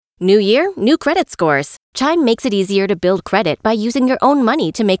New year, new credit scores. Chime makes it easier to build credit by using your own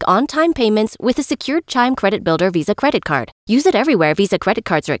money to make on-time payments with a secured Chime Credit Builder Visa credit card. Use it everywhere Visa credit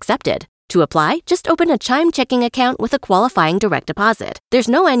cards are accepted. To apply, just open a Chime checking account with a qualifying direct deposit. There's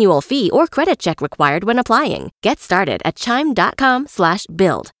no annual fee or credit check required when applying. Get started at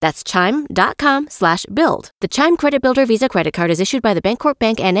chime.com/build. That's chime.com/build. The Chime Credit Builder Visa credit card is issued by the Bancorp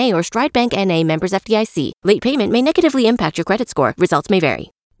Bank N.A. or Stride Bank N.A. members FDIC. Late payment may negatively impact your credit score. Results may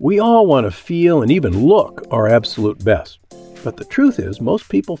vary. We all want to feel and even look our absolute best. But the truth is, most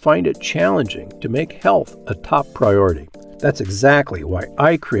people find it challenging to make health a top priority. That's exactly why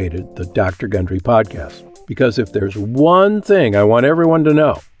I created the Dr. Gundry podcast. Because if there's one thing I want everyone to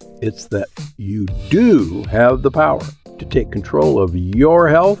know, it's that you do have the power to take control of your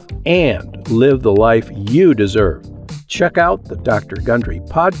health and live the life you deserve. Check out the Dr. Gundry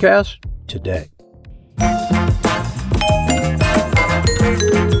podcast today.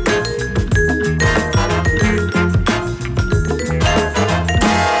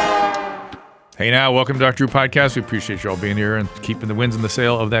 Hey now, welcome to Dr. Drew Podcast. We appreciate you all being here and keeping the winds in the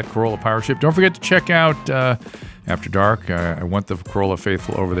sail of that Corolla Power Ship. Don't forget to check out After Dark. I want the Corolla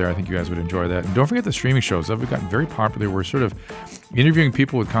faithful over there. I think you guys would enjoy that. And don't forget the streaming shows. They've gotten very popular. We're sort of interviewing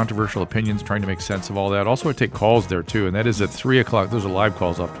people with controversial opinions, trying to make sense of all that. Also, I take calls there too, and that is at 3 o'clock. Those are live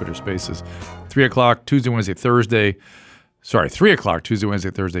calls off Twitter Spaces. 3 o'clock, Tuesday, Wednesday, Thursday. 3 o'clock, Tuesday,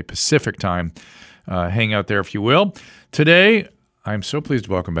 Wednesday, Thursday, Pacific time. Hang out there if you will. Today, I'm so pleased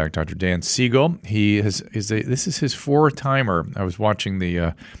to welcome back Dr. Dan Siegel. This is his four-timer. I was watching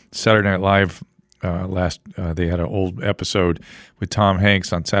the Saturday Night Live they had an old episode with Tom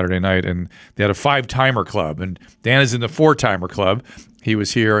Hanks on Saturday night, and they had a five-timer club, and Dan is in the four-timer club. He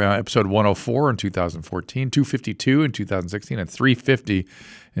was here episode 104 in 2014, 252 in 2016, and 350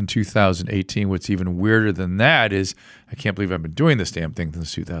 in 2018. What's even weirder than that is I can't believe I've been doing this damn thing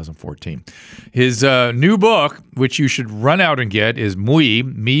since 2014. His new book, which you should run out and get, is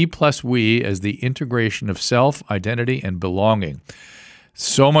Me Plus We as the Integration of Self, Identity, and Belonging.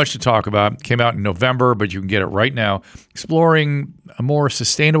 So much to talk about. Came out in November, but you can get it right now. Exploring a more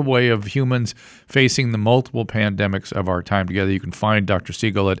sustainable way of humans facing the multiple pandemics of our time together. You can find Dr.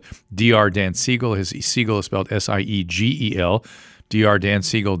 Siegel at Dr. Dan Siegel. His Siegel is spelled Siegel.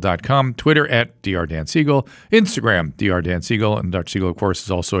 drdansiegel.com, Twitter at Dr. Dan Siegel, Instagram Dr. Dan Siegel, and Dr. Siegel, of course,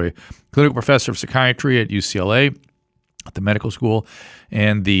 is also a clinical professor of psychiatry at UCLA at the medical school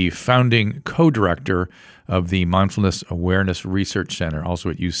and the founding co-director of the Mindfulness Awareness Research Center, also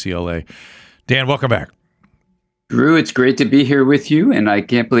at UCLA. Dan, welcome back. Drew, it's great to be here with you, and I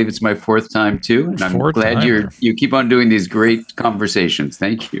can't believe it's my fourth time too. And I'm glad you keep on doing these great conversations.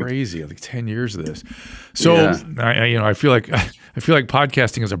 Thank you. Crazy, like 10 years of this. So yeah. I feel like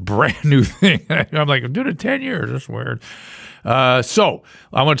podcasting is a brand new thing. I'm like, I'm doing it 10 years. That's weird. So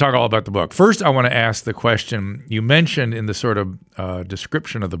I want to talk all about the book. First, I want to ask the question you mentioned in the sort of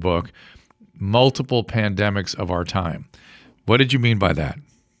description of the book, multiple pandemics of our time. What did you mean by that?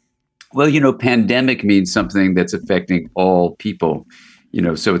 Well, pandemic means something that's affecting all people,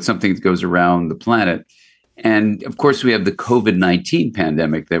 so it's something that goes around the planet. And of course, we have the COVID-19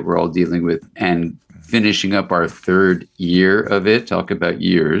 pandemic that we're all dealing with and finishing up our third year of it. Talk about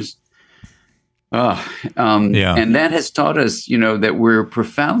years. And that has taught us, that we're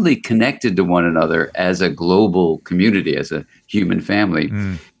profoundly connected to one another as a global community, as a human family.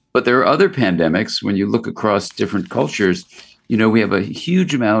 But there are other pandemics. When you look across different cultures, we have a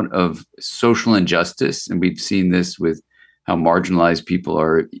huge amount of social injustice, and we've seen this with how marginalized people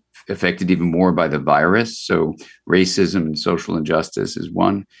are affected even more by the virus. So racism and social injustice is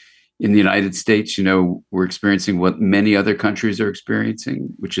one. In the United States, we're experiencing what many other countries are experiencing,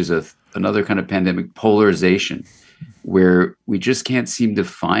 which is another kind of pandemic, polarization, where we just can't seem to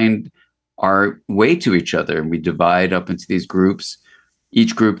find our way to each other, and we divide up into these groups.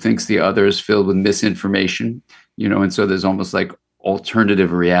 Each group thinks the other is filled with misinformation, and so there's almost like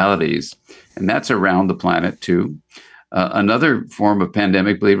alternative realities. And that's around the planet too. Another form of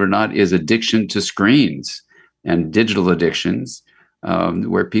pandemic, believe it or not, is addiction to screens and digital addictions,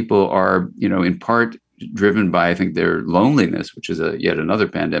 where people are, in part driven by, I think, their loneliness, which is yet another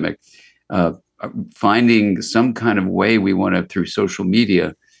pandemic, finding some kind of way we want to, through social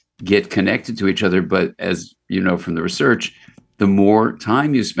media, get connected to each other. But as you know from the research, the more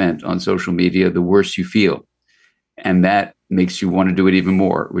time you spent on social media, the worse you feel. And that makes you want to do it even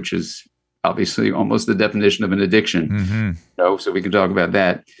more, which is obviously almost the definition of an addiction. Mm-hmm. So we can talk about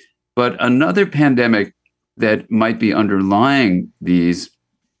that. But another pandemic that might be underlying these,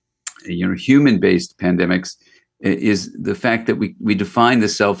 human-based pandemics is the fact that we define the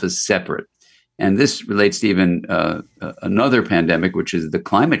self as separate. And this relates to even another pandemic, which is the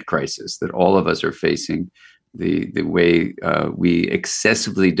climate crisis that all of us are facing, the way we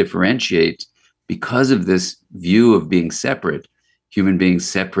excessively differentiate because of this view of being separate, human beings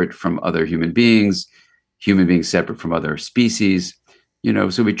separate from other human beings separate from other species,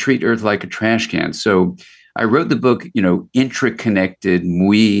 so we treat Earth like a trash can. So I wrote the book, Intraconnected,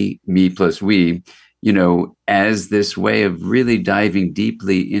 me plus we, as this way of really diving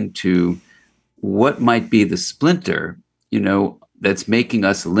deeply into what might be the splinter, that's making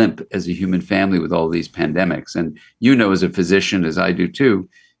us limp as a human family with all these pandemics. And as a physician, as I do too,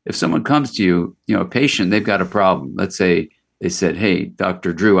 if someone comes to you, a patient, they've got a problem. Let's say they said, "Hey,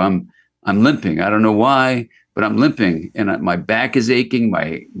 Dr. Drew, I'm limping. I don't know why, but I'm limping, and my back is aching,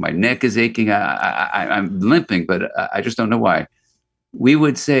 my neck is aching. I'm limping, but I just don't know why." We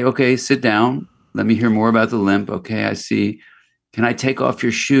would say, "Okay, sit down. Let me hear more about the limp. Okay, I see. Can I take off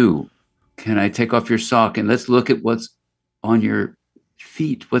your shoe? Can I take off your sock? And let's look at what's on your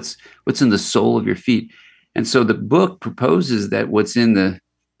feet. What's in the sole of your feet." And so the book proposes that what's in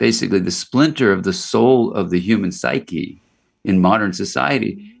basically the splinter of the soul of the human psyche in modern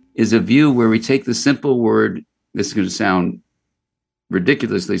society is a view where we take the simple word, this is going to sound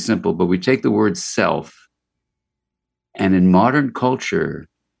ridiculously simple, but we take the word self, and in modern culture,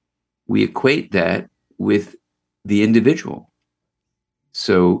 we equate that with the individual.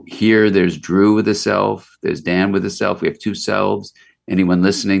 So here there's Drew with a self, there's Dan with a self, we have two selves. Anyone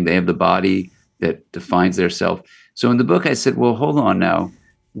listening, they have the body that defines their self. So in the book, I said, well, hold on now.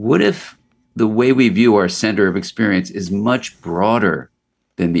 What if the way we view our center of experience is much broader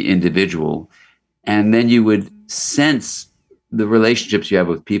than the individual? And then you would sense the relationships you have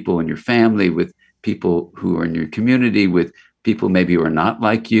with people in your family, with people who are in your community, with people maybe who are not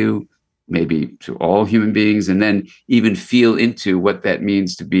like you, maybe to all human beings, and then even feel into what that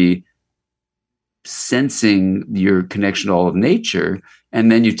means to be sensing your connection to all of nature.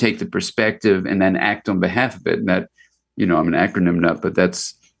 And then you take the perspective and then act on behalf of it. And that, I'm an acronym nut, but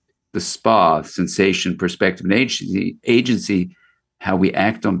that's the SPA, sensation, perspective, and agency, how we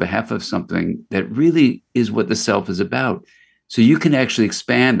act on behalf of something that really is what the self is about. So you can actually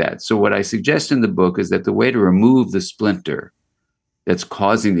expand that. So what I suggest in the book is that the way to remove the splinter that's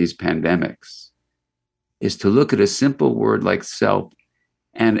causing these pandemics is to look at a simple word like self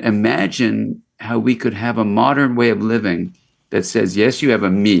and imagine how we could have a modern way of living that says, yes, you have a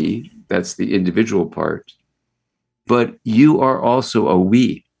me, that's the individual part, but you are also a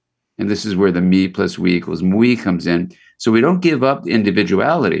we. And this is where the me plus we equals we comes in. So we don't give up the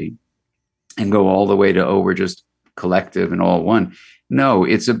individuality and go all the way to, we're just collective and all one. No,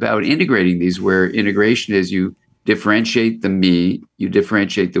 it's about integrating these, where integration is you differentiate the me, you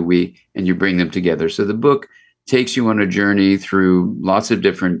differentiate the we, and you bring them together. So the book takes you on a journey through lots of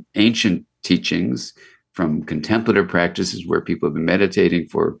different ancient teachings, from contemplative practices where people have been meditating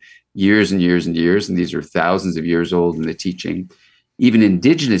for years and years and years, and these are thousands of years old in the teaching, even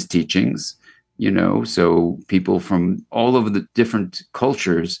indigenous teachings, so people from all over the different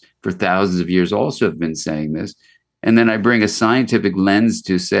cultures for thousands of years also have been saying this. And then I bring a scientific lens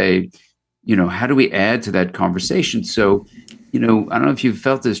to say, how do we add to that conversation? So, I don't know if you've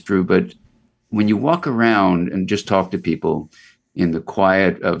felt this, Drew, but when you walk around and just talk to people in the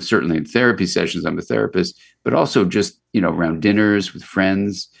quiet of, certainly in therapy sessions, I'm a therapist, but also just, around dinners with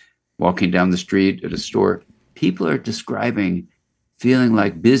friends, walking down the street at a store, people are describing feeling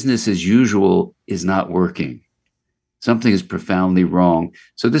like business as usual is not working. Something is profoundly wrong.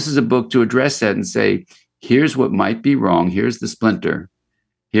 So this is a book to address that and say, here's what might be wrong. Here's the splinter.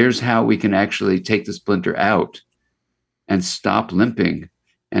 Here's how we can actually take the splinter out and stop limping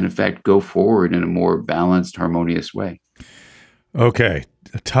and, in fact, go forward in a more balanced, harmonious way. Okay,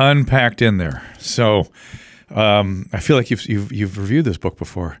 a ton packed in there. So I feel like you've reviewed this book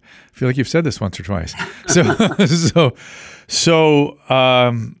before. I feel like you've said this once or twice. So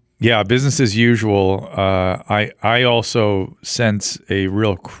yeah, business as usual. I also sense a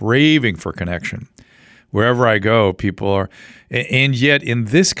real craving for connection. Wherever I go, people are, and yet in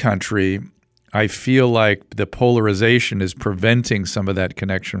this country, I feel like the polarization is preventing some of that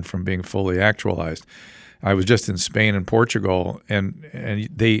connection from being fully actualized. I was just in Spain and Portugal, and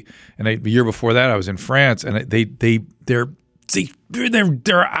the year before that I was in France, and they're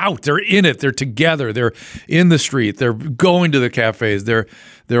out, they're in it, they're together, they're in the street, they're going to the cafes,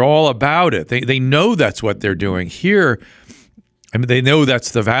 they're all about it. They know that's what they're doing. Here, I mean, they know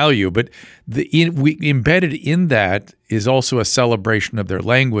that's the value, but embedded in that is also a celebration of their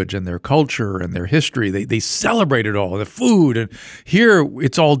language and their culture and their history. They celebrate it all, the food, and here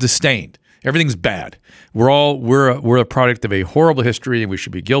it's all disdained. Everything's bad. We're a product of a horrible history, and we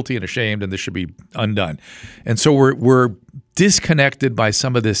should be guilty and ashamed, and this should be undone. And so we're disconnected by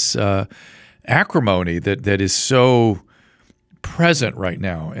some of this acrimony that is so present right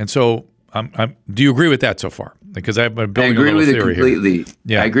now. And so, do you agree with that so far? Because I've been building a little theory here. I agree with it completely.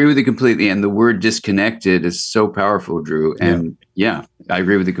 Yeah, I agree with it completely. And the word disconnected is so powerful, Drew. And I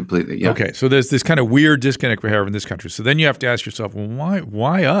agree with it completely. Yeah. Okay, so there's this kind of weird disconnect we have in this country. So then you have to ask yourself, well,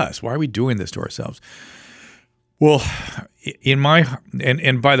 why us? Why are we doing this to ourselves? Well,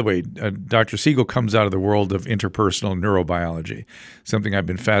 and by the way, Dr. Siegel comes out of the world of interpersonal neurobiology, something I've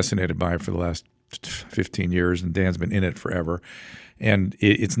been fascinated by for the last 15 years, and Dan's been in it forever. And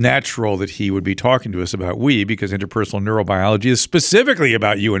it's natural that he would be talking to us about we, because interpersonal neurobiology is specifically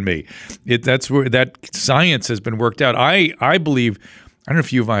about you and me. That's where that science has been worked out. I believe, I don't know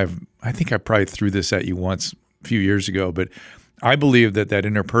if you have, I think I probably threw this at you once a few years ago, but I believe that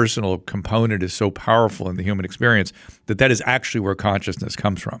interpersonal component is so powerful in the human experience that is actually where consciousness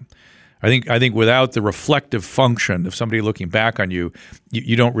comes from. I think without the reflective function of somebody looking back on you,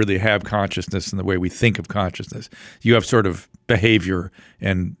 you don't really have consciousness in the way we think of consciousness. You have sort of behavior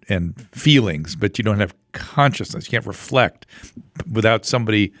and feelings, but you don't have consciousness. You can't reflect without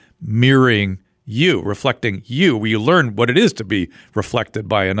somebody mirroring you, reflecting you, where you learn what it is to be reflected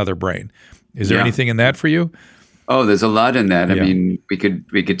by another brain. Is there anything in that for you? Oh, there's a lot in that. I mean, we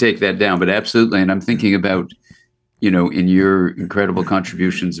could take that down, but absolutely. And I'm thinking about, in your incredible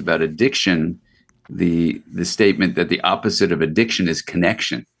contributions about addiction, the statement that the opposite of addiction is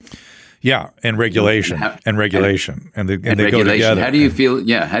connection. Yeah, and regulation, and they regulation. Go together. How do you feel?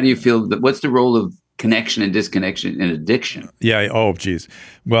 Yeah, how do you feel? What's the role of connection and disconnection in addiction? Yeah. Oh, geez.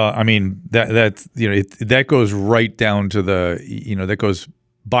 Well, I mean that goes right down to that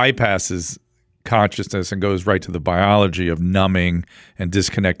bypasses consciousness and goes right to the biology of numbing and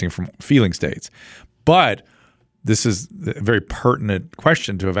disconnecting from feeling states. But this is a very pertinent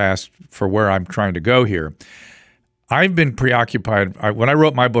question to have asked for where I'm trying to go here. I've been preoccupied. When I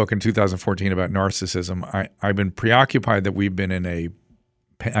wrote my book in 2014 about narcissism, I've been preoccupied that we've been in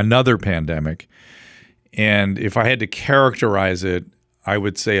another pandemic. And if I had to characterize it, I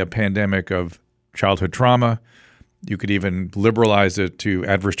would say a pandemic of childhood trauma. You could even liberalize it to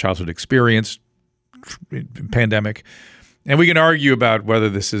adverse childhood experience pandemic. And we can argue about whether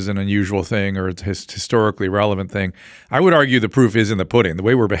this is an unusual thing or a historically relevant thing. I would argue the proof is in the pudding. The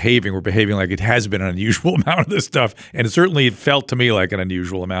way we're behaving like it has been an unusual amount of this stuff. And it certainly felt to me like an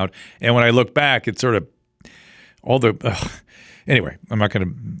unusual amount. And when I look back, it's sort of all the anyway, I'm not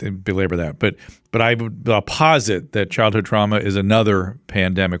going to belabor that. But I would posit that childhood trauma is another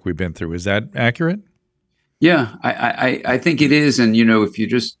pandemic we've been through. Is that accurate? Yeah, I think it is. And, if you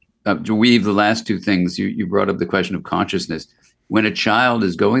just to weave the last two things, you brought up the question of consciousness. When a child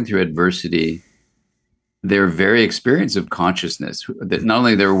is going through adversity, their very experience of consciousness, that not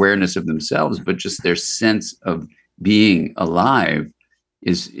only their awareness of themselves, but just their sense of being alive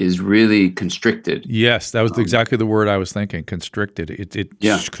is really constricted. Yes, that was exactly the word I was thinking. Constricted.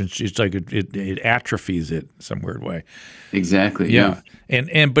 It's like it atrophies it some weird way. Exactly. Yeah.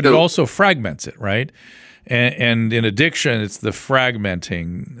 But it also fragments it, right? And in addiction, it's the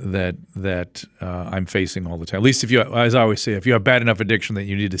fragmenting that I'm facing all the time. At least as I always say, if you have bad enough addiction that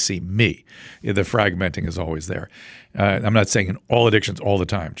you need to see me, the fragmenting is always there. I'm not saying in all addictions all the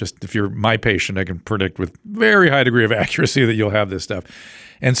time. Just if you're my patient, I can predict with very high degree of accuracy that you'll have this stuff.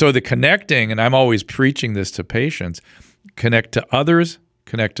 And so the connecting, and I'm always preaching this to patients, connect to others,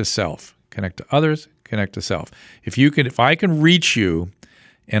 connect to self. Connect to others, connect to self. If I can reach you,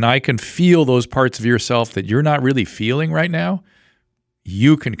 and I can feel those parts of yourself that you're not really feeling right now,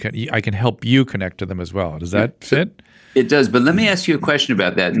 I can help you connect to them as well. Does that fit? It does. But let me ask you a question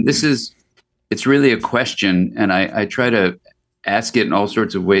about that. And it's really a question, and I try to ask it in all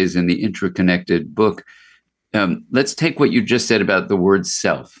sorts of ways in the Intraconnected book. Let's take what you just said about the word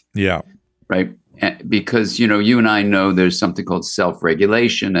self. Yeah. Right? Because, you and I know there's something called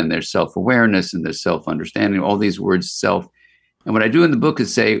self-regulation, and there's self-awareness, and there's self-understanding, all these words, self. And what I do in the book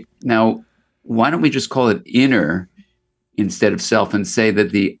is say, now, why don't we just call it inner instead of self, and say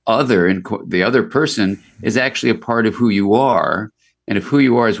that the other person is actually a part of who you are. And if who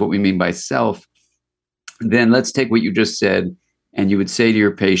you are is what we mean by self, then let's take what you just said, and you would say to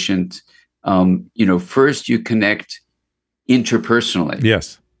your patient, first you connect interpersonally.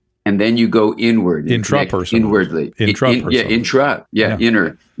 Yes. And then you go inward. Intrapersonally. Inwardly.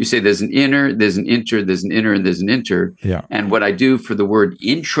 Inner. You say there's an inner, there's an inter, there's an inner, and there's an inter. Yeah. And what I do for the word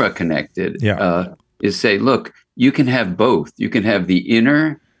intra-connected is say, look, you can have both. You can have the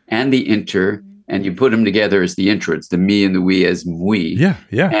inner and the inter, and you put them together as the intra. It's the me and the we as we. Yeah,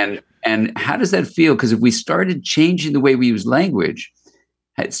 yeah. And how does that feel? Because if we started changing the way we use language,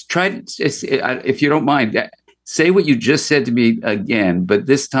 if you don't mind, say what you just said to me again, but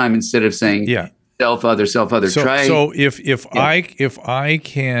this time instead of saying self, other, try. So if I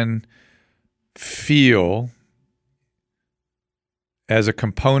can feel as a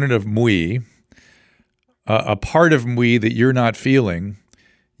component of me, a part of me that you're not feeling,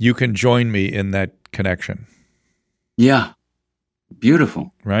 you can join me in that connection. Yeah.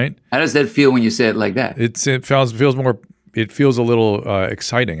 Beautiful. Right? How does that feel when you say it like that? It feels more, it feels a little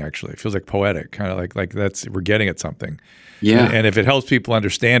exciting, actually. It feels like poetic, kind of like that's, we're getting at something. Yeah. And if it helps people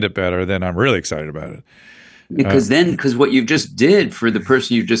understand it better, then I'm really excited about it. Because what you just did for the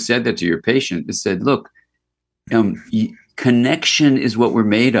person you just said that to, your patient, is said, look, connection is what we're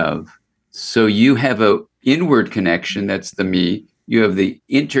made of. So you have a inward connection, that's the me. You have the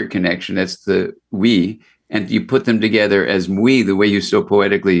interconnection, that's the we. And you put them together as we, the way you so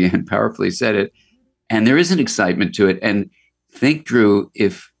poetically and powerfully said it. And there is an excitement to it. And think, Drew,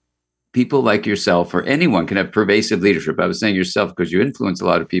 if people like yourself or anyone can have pervasive leadership, I was saying yourself because you influence a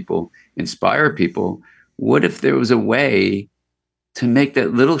lot of people, inspire people. What if there was a way to make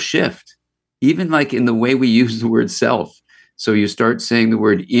that little shift, even like in the way we use the word self? So you start saying the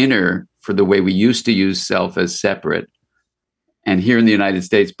word inner for the way we used to use self as separate. And here in the United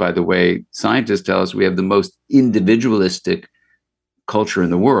States, by the way, scientists tell us we have the most individualistic culture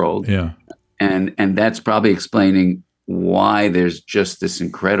in the world. Yeah. And that's probably explaining why there's just this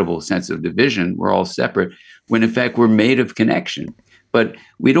incredible sense of division. We're all separate, when in fact we're made of connection. But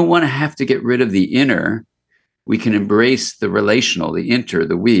we don't want to have to get rid of the inner. We can embrace the relational, the inter,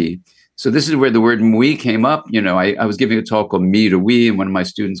 the we. So this is where the word we came up. I was giving a talk called Me to We, and one of my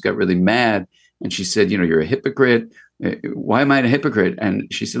students got really mad. And she said, you're a hypocrite. Why am I a hypocrite?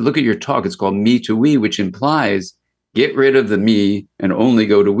 And she said, look at your talk. It's called Me to We, which implies get rid of the me and only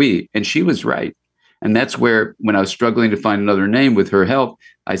go to we. And she was right. And that's where, when I was struggling to find another name with her help,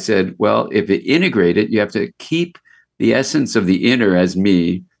 I said, well, if it integrated, you have to keep the essence of the inner as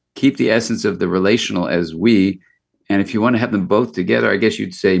me, keep the essence of the relational as we. And if you want to have them both together, I guess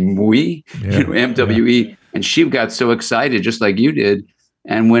you'd say MWE, MWE. Yeah. And she got so excited, just like you did.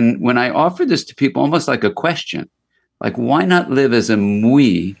 And when I offer this to people, almost like a question, like, why not live as a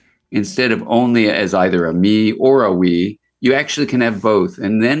MWE instead of only as either a me or a we? You actually can have both.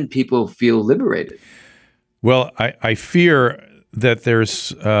 And then people feel liberated. Well, I fear that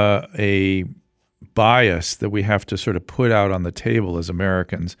there's a bias that we have to sort of put out on the table as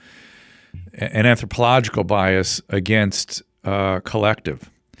Americans, an anthropological bias against collective.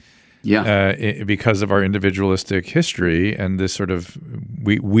 Yeah, because of our individualistic history and this sort of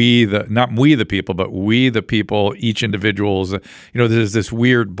not we the people, but we the people, each individuals. There's this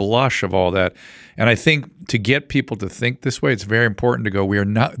weird blush of all that, and I think to get people to think this way, it's very important to go. We are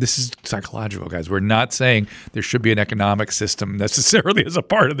not. This is psychological, guys. We're not saying there should be an economic system necessarily as a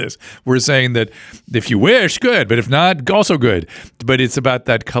part of this. We're saying that if you wish, good, but if not, also good. But it's about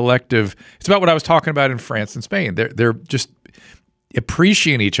that collective. It's about what I was talking about in France and Spain. They're just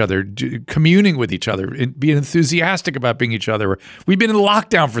appreciating each other, communing with each other, being enthusiastic about being each other. We've been in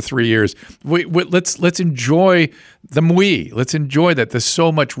lockdown for 3 years. Let's enjoy the we. Let's enjoy that. There's so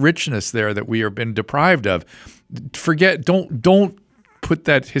much richness there that we have been deprived of. Don't put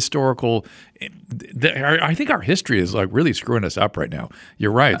that historical. I think our history is like really screwing us up right now.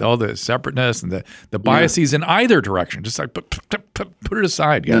 You're right. All the separateness and the biases in either direction. Just like put it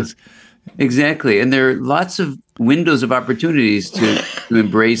aside, guys. Yeah. Exactly. And there are lots of windows of opportunities to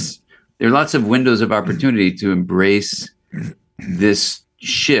embrace. There are lots of windows of opportunity to embrace this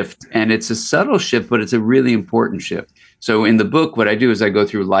shift. And it's a subtle shift, but it's a really important shift. So in the book, what I do is I go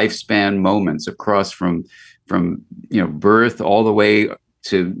through lifespan moments across from birth all the way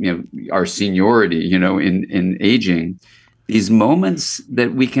to our seniority, in aging. These moments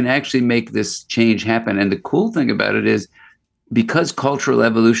that we can actually make this change happen. And the cool thing about it is, because cultural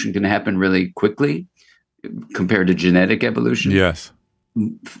evolution can happen really quickly compared to genetic evolution. Yes.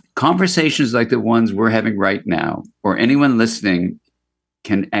 Conversations like the ones we're having right now, or anyone listening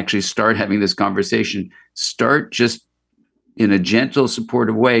can actually start having this conversation. Start just in a gentle,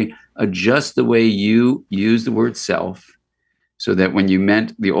 supportive way. Adjust the way you use the word self, so that when you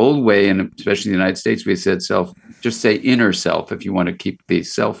meant the old way, and especially in the United States, we said self, just say inner self if you want to keep the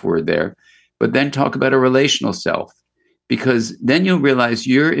self word there. But then talk about a relational self. Because then you'll realize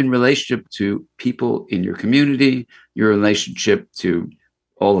you're in relationship to people in your community, your relationship to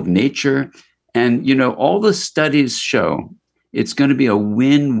all of nature. And, all the studies show it's going to be a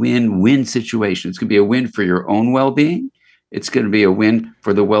win-win-win situation. It's going to be a win for your own well-being. It's going to be a win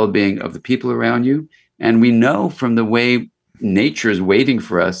for the well-being of the people around you. And we know from the way nature is waiting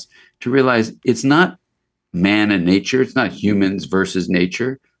for us to realize it's not man and nature. It's not humans versus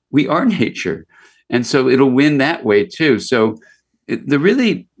nature. We are nature. And so it'll win that way too. So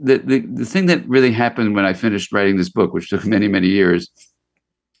the thing that really happened when I finished writing this book, which took many, many years,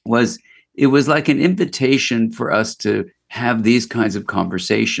 was it was like an invitation for us to have these kinds of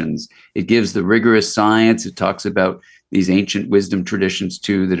conversations. It gives the rigorous science. It talks about these ancient wisdom traditions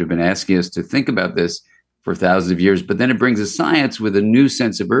too that have been asking us to think about this for thousands of years. But then it brings a science with a new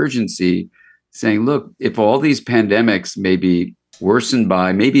sense of urgency, saying, look, if all these pandemics may be worsened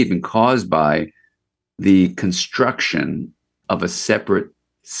by, maybe even caused by the construction of a separate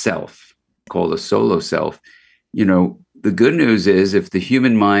self called a solo self, the good news is if the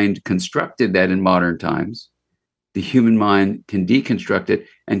human mind constructed that in modern times, the human mind can deconstruct it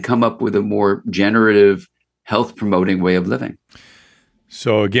and come up with a more generative, health-promoting way of living.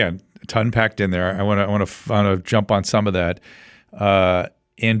 So again, a ton packed in there. I want to jump on some of that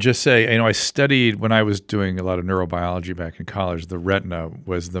and just say, I studied when I was doing a lot of neurobiology back in college. The retina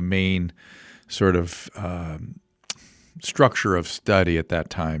was the main sort of structure of study at that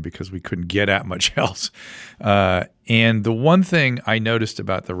time because we couldn't get at much else. And the one thing I noticed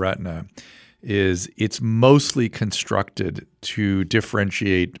about the retina is it's mostly constructed to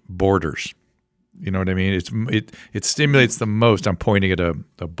differentiate borders. You know what I mean? It stimulates the most. I'm pointing at a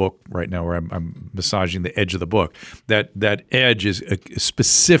book right now where I'm massaging the edge of the book. That edge is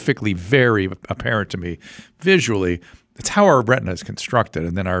specifically very apparent to me visually. It's how our retina is constructed,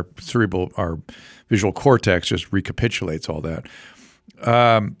 and then our visual cortex just recapitulates all that.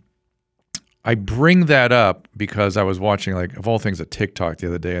 I bring that up because I was watching, like, of all things, a TikTok the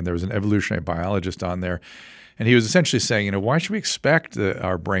other day, and there was an evolutionary biologist on there, and he was essentially saying, why should we expect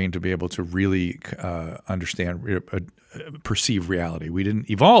our brain to be able to really understand, perceive reality? We didn't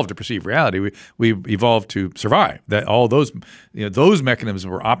evolve to perceive reality. We evolved to survive. That all those mechanisms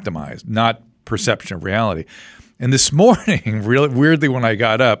were optimized, not perception of reality. And this morning, really weirdly, when I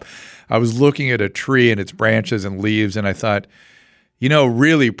got up, I was looking at a tree and its branches and leaves, and I thought,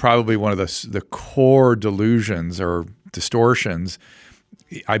 really probably one of the core delusions or distortions,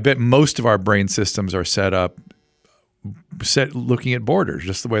 I bet most of our brain systems are set looking at borders,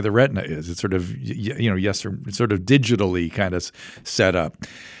 just the way the retina is. It's sort of, it's sort of digitally kind of set up,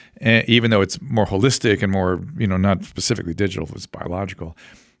 even though it's more holistic and more, not specifically digital, it's biological.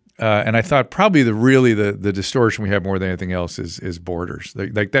 And I thought probably the distortion we have more than anything else is borders.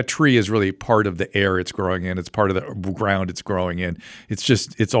 Like that tree is really part of the air it's growing in. It's part of the ground it's growing in.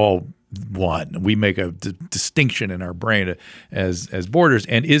 It's all one. We make a distinction in our brain as borders.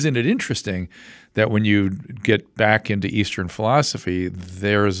 And isn't it interesting that when you get back into Eastern philosophy,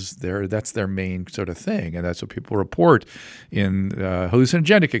 that's their main sort of thing, and that's what people report in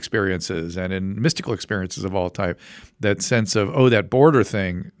hallucinogenic experiences and in mystical experiences of all type. That sense of that border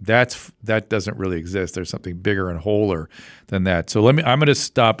thing, that doesn't really exist. There's something bigger and wholer than that. So I'm going to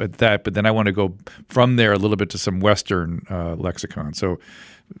stop at that, but then I want to go from there a little bit to some Western lexicon. So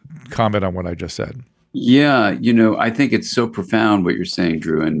comment on what I just said. Yeah, I think it's so profound what you're saying,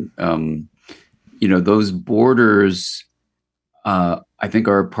 Drew, and those borders, I think,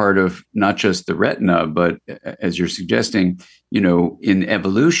 are a part of not just the retina, but as you're suggesting, in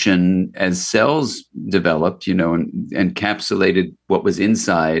evolution, as cells developed, and encapsulated what was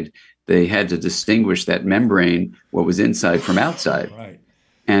inside, they had to distinguish that membrane, what was inside from outside. Right.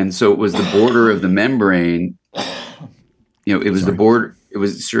 And so it was the border of the membrane, it was the border. It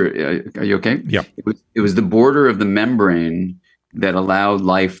was, sure, are you okay? Yeah. It was the border of the membrane that allowed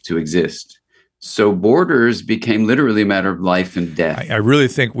life to exist. So borders became literally a matter of life and death. I really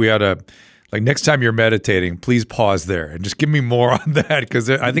think we ought to, next time you're meditating, please pause there and just give me more on that, because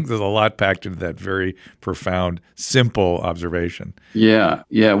I think there's a lot packed into that very profound, simple observation. Yeah.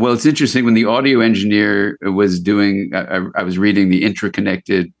 Well, it's interesting. When the audio engineer was doing, I was reading the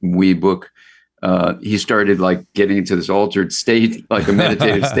Interconnected We book. He started getting into this altered state, like a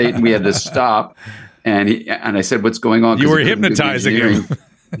meditative state, and we had to stop. And I said, "What's going on?" You were hypnotizing him.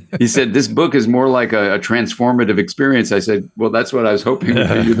 He said, "This book is more like a transformative experience." I said, "Well, that's what I was hoping.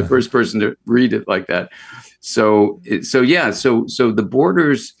 You're the first person to read it like that." So the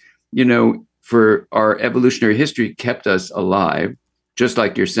borders, for our evolutionary history, kept us alive, just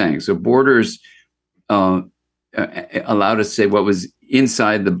like you're saying. So borders allowed us to say what was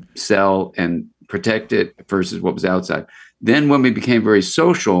inside the cell and protect it versus what was outside. Then when we became very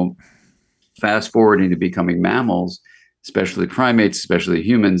social, fast forwarding to becoming mammals, especially primates, especially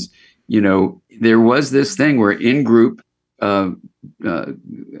humans, there was this thing where in-group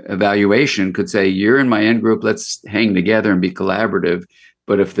evaluation could say, you're in my in-group, let's hang together and be collaborative.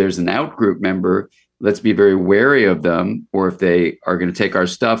 But if there's an out-group member, let's be very wary of them, or if they are going to take our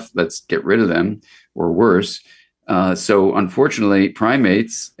stuff, let's get rid of them, or worse. So unfortunately,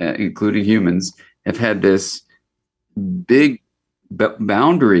 primates, including humans, have had this big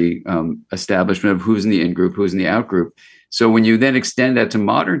boundary establishment of who's in the in-group, who's in the out-group. So when you then extend that to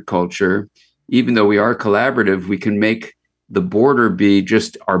modern culture, even though we are collaborative, we can make the border be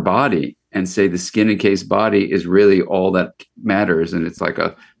just our body and say the skin encased body is really all that matters. And it's like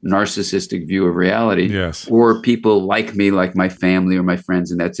a narcissistic view of reality. Yes. Or people like me, like my family or my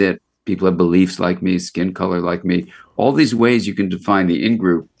friends, and that's it. People have beliefs like me, skin color like me. All these ways you can define the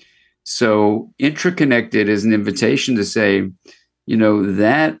in-group. So intraconnected is an invitation to say,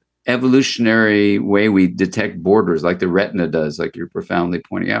 that evolutionary way we detect borders, like the retina does, like you're profoundly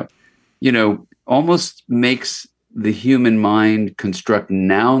pointing out, almost makes the human mind construct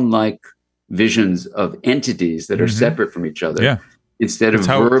noun-like visions of entities that are separate from each other. Yeah. Instead of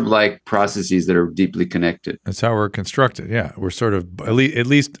verb-like processes that are deeply connected. That's how we're constructed. Yeah, we're sort of at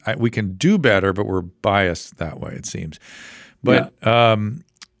least we can do better, but we're biased that way. It seems. But but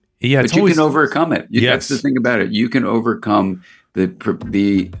you can overcome it. That's the thing about it. You can overcome the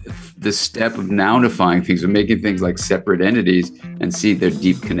step of nounifying things, of making things like separate entities, and see their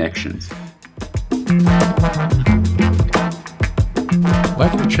deep connections. I'd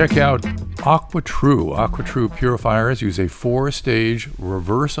like you to check out AquaTrue. AquaTrue purifiers use a 4-stage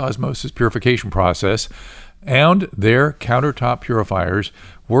reverse osmosis purification process, and their countertop purifiers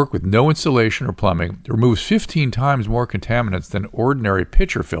work with no installation or plumbing. It removes 15 times more contaminants than ordinary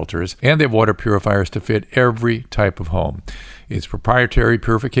pitcher filters, and they have water purifiers to fit every type of home. Its proprietary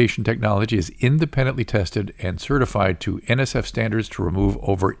purification technology is independently tested and certified to NSF standards to remove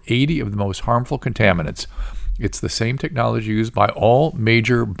over 80 of the most harmful contaminants. It's the same technology used by all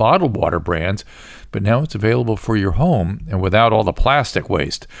major bottled water brands, but now it's available for your home and without all the plastic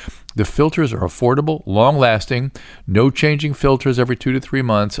waste. The filters are affordable, long-lasting, no changing filters every 2 to 3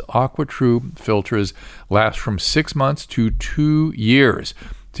 months. AquaTrue filters last from 6 months to 2 years.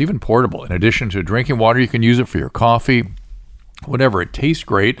 It's even portable. In addition to drinking water, you can use it for your coffee, whatever. It tastes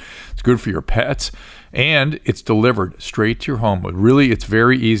great. It's good for your pets, and it's delivered straight to your home. But really, it's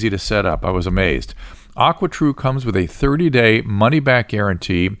very easy to set up. I was amazed. AquaTrue comes with a 30-day money-back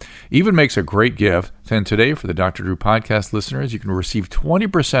guarantee, even makes a great gift. And today, for the Dr. Drew podcast listeners, you can receive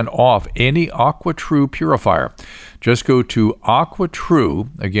 20% off any AquaTrue purifier. Just go to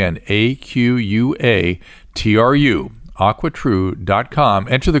AquaTrue, again, AQUATRU, AquaTrue.com.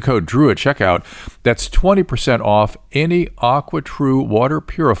 Enter the code DREW at checkout. That's 20% off any AquaTrue water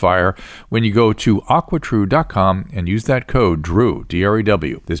purifier when you go to AquaTrue.com and use that code DREW,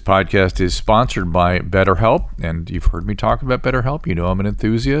 D-R-E-W. This podcast is sponsored by BetterHelp, and you've heard me talk about BetterHelp. You know I'm an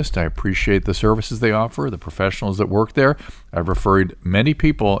enthusiast. I appreciate the services they offer, the professionals that work there. I've referred many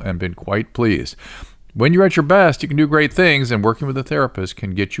people and been quite pleased. When you're at your best, you can do great things, and working with a therapist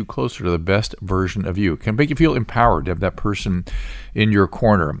can get you closer to the best version of you. It can make you feel empowered to have that person in your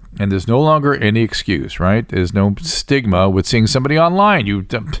corner. And there's no longer any excuse, right? There's no stigma with seeing somebody online. You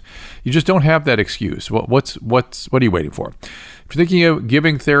just don't have that excuse. What are you waiting for? If you're thinking of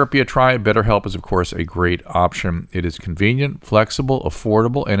giving therapy a try, BetterHelp is, of course, a great option. It is convenient, flexible,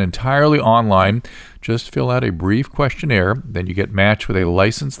 affordable, and entirely online. Just fill out a brief questionnaire, then you get matched with a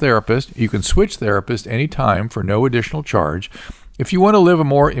licensed therapist. You can switch therapists anytime for no additional charge. If you want to live a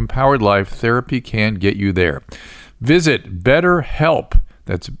more empowered life, therapy can get you there. Visit BetterHelp,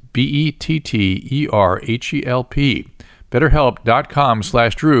 that's BetterHelp,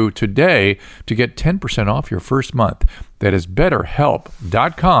 BetterHelp.com/Drew today to get 10% off your first month. That is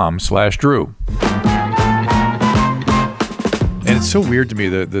BetterHelp.com/Drew. And it's so weird to me,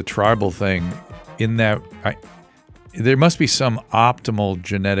 the tribal thing, in that there must be some optimal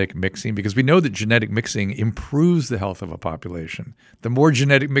genetic mixing, because we know that genetic mixing improves the health of a population. The more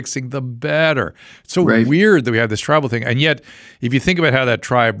genetic mixing, the better. It's so weird that we have this tribal thing. And yet, if you think about how that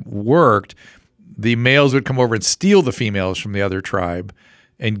tribe worked, the males would come over and steal the females from the other tribe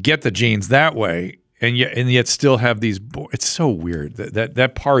and get the genes that way, and yet still have these. It's so weird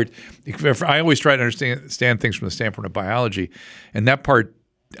that part. I always try to understand things from the standpoint of biology, and that part,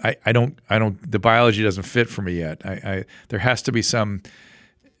 I don't. The biology doesn't fit for me yet. There has to be some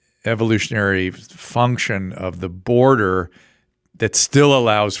evolutionary function of the border that still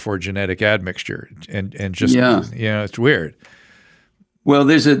allows for genetic admixture, and just it's weird. Well,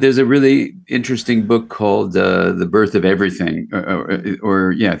 there's a really interesting book called The Birth of Everything,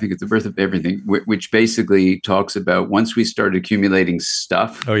 or I think it's The Birth of Everything, which basically talks about once we started accumulating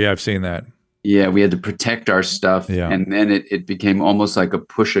stuff. Oh, yeah, I've seen that. Yeah, we had to protect our stuff, and then it became almost like a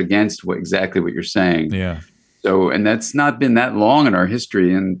push against exactly what you're saying. Yeah. So, and that's not been that long in our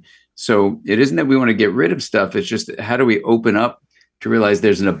history, and So it isn't that we want to get rid of stuff. It's just how do we open up to realize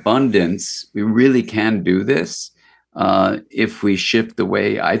there's an abundance. We really can do this if we shift the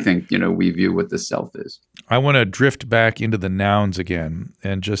way I think, we view what the self is. I want to drift back into the nouns again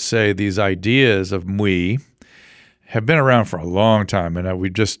and just say these ideas of we have been around for a long time. And we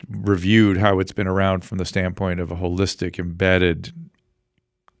just reviewed how it's been around from the standpoint of a holistic, embedded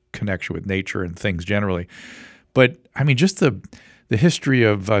connection with nature and things generally. But I mean, just the history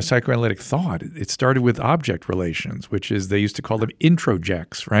of psychoanalytic thought, it started with object relations, which is, they used to call them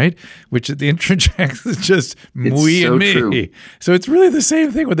introjects, right? Which the introjects is just we and me. True. So it's really the same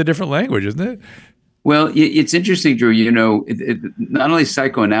thing with a different language, isn't it? Well, it's interesting, Drew, not only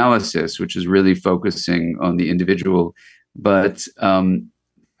psychoanalysis, which is really focusing on the individual, but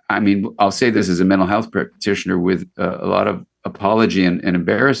I'll say this as a mental health practitioner with a lot of apology and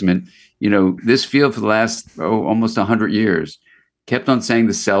embarrassment. This field for the last almost 100 years kept on saying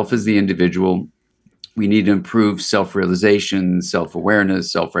the self is the individual. We need to improve self-realization,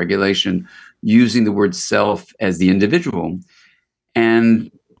 self-awareness, self-regulation, using the word self as the individual.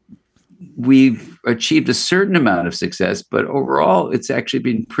 And we've achieved a certain amount of success, but overall, it's actually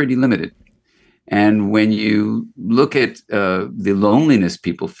been pretty limited. And when you look at the loneliness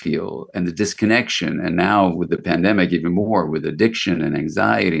people feel and the disconnection, and now with the pandemic, even more with addiction and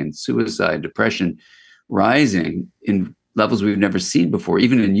anxiety and suicide, depression rising in levels we've never seen before,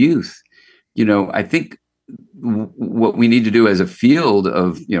 even in youth, I think what we need to do as a field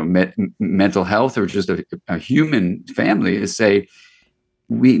of mental health or just a human family is say,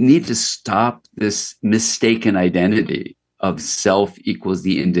 we need to stop this mistaken identity of self equals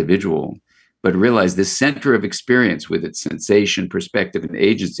the individual, but realize this center of experience with its sensation, perspective, and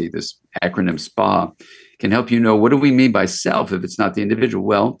agency, this acronym SPA, can help you know, what do we mean by self if it's not the individual?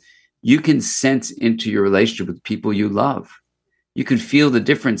 Well, you can sense into your relationship with people you love. You can feel the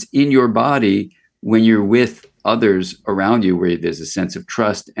difference in your body when you're with others around you, where there's a sense of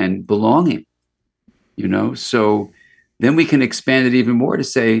trust and belonging, So then we can expand it even more to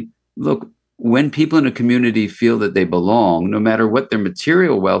say, look, when people in a community feel that they belong, no matter what their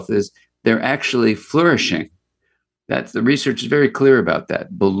material wealth is, they're actually flourishing. That's the research is very clear about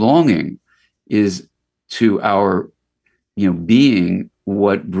that. Belonging is to our, being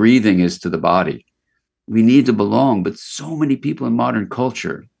what breathing is to the body. We need to belong, but so many people in modern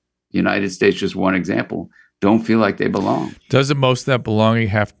culture, the United States, just one example, don't feel like they belong. Doesn't most of that belonging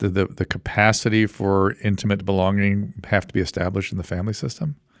have to, the capacity for intimate belonging have to be established in the family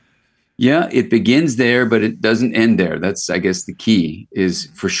system? Yeah, it begins there, but it doesn't end there. That's, I guess, the key is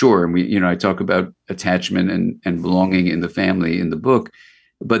for sure. And I talk about attachment and belonging in the family in the book,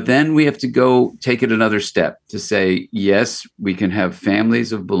 but then we have to go take it another step to say, yes, we can have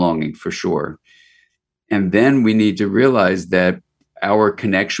families of belonging for sure. And then we need to realize that our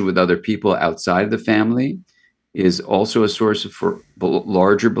connection with other people outside of the family is also a source for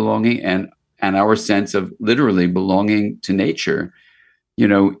larger belonging, and our sense of literally belonging to nature,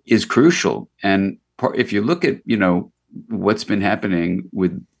 is crucial. And if you look at, what's been happening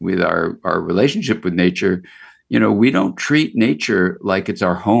with our relationship with nature, we don't treat nature like it's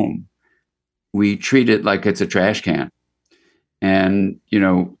our home. We treat it like it's a trash can. And,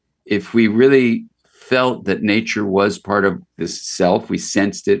 if we really felt that nature was part of this self, we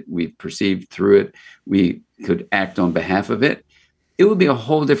sensed it, we perceived through it, we could act on behalf of it, it would be a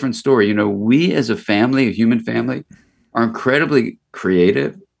whole different story. We as a family, a human family, are incredibly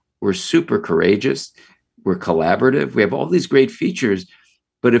creative. We're super courageous. We're collaborative. We have all these great features.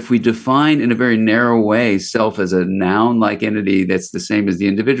 But if we define in a very narrow way self as a noun-like entity that's the same as the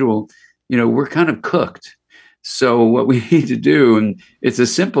individual, we're kind of cooked. So what we need to do, and it's a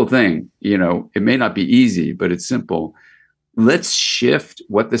simple thing, it may not be easy, but it's simple. Let's shift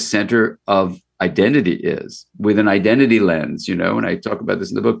what the center of identity is with an identity lens, and I talk about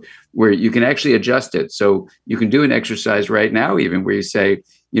this in the book, where you can actually adjust it. So you can do an exercise right now, even where you say,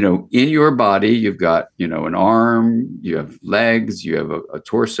 in your body, you've got, an arm, you have legs, you have a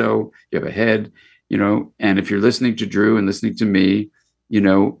torso, you have a head, and if you're listening to Drew and listening to me,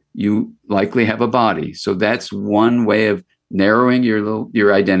 you likely have a body. So that's one way of narrowing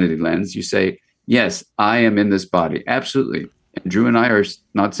your identity lens. You say, yes, I am in this body. Absolutely. And Drew and I are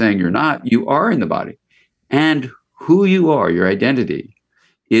not saying you're not. You are in the body. And who you are, your identity,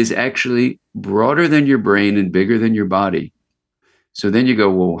 is actually broader than your brain and bigger than your body. So then you go,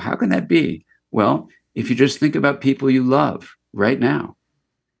 well, how can that be? Well, if you just think about people you love right now,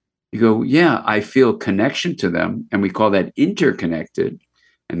 you go, yeah, I feel connection to them. And we call that interconnected.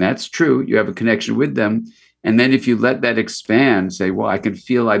 And that's true. You have a connection with them. And then if you let that expand, say, well, I can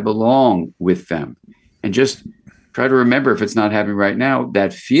feel I belong with them. And just try to remember, if it's not happening right now,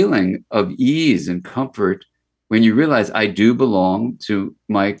 that feeling of ease and comfort when you realize I do belong to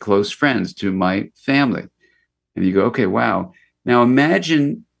my close friends, to my family. And you go, okay, wow. Now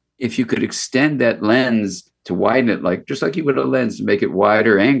imagine if you could extend that lens to widen it, like just like you would a lens to make it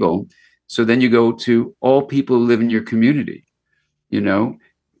wider angle. So then you go to all people who live in your community,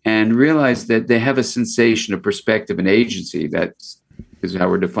 and realize that they have a sensation, a perspective, an agency. That is how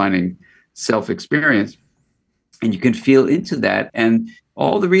we're defining self-experience. And you can feel into that. And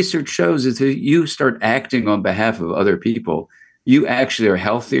all the research shows is that you start acting on behalf of other people, you actually are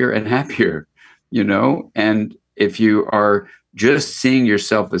healthier and happier, and if you are just seeing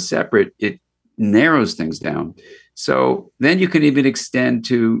yourself as separate, it narrows things down. So then you can even extend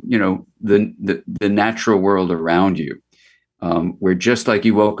to, the natural world around you, where just like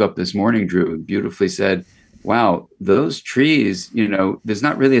you woke up this morning, Drew, beautifully said, wow, those trees, there's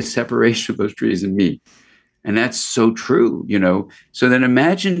not really a separation of those trees and me. And that's so true, So then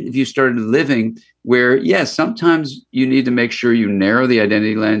imagine if you started living where, yes, sometimes you need to make sure you narrow the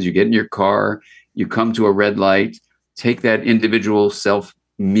identity lens, you get in your car, you come to a red light, take that individual self,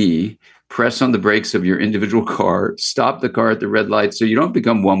 me, press on the brakes of your individual car, stop the car at the red light so you don't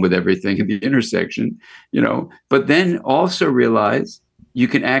become one with everything in the intersection, but then also realize you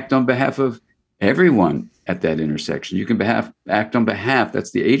can act on behalf of everyone at that intersection. You can act on behalf,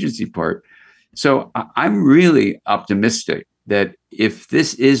 that's the agency part. So I'm really optimistic that if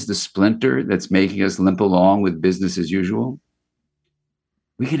this is the splinter that's making us limp along with business as usual,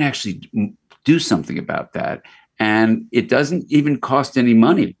 we can actually do something about that. And it doesn't even cost any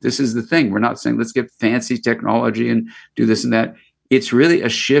money. This is the thing. We're not saying let's get fancy technology and do this and that. It's really a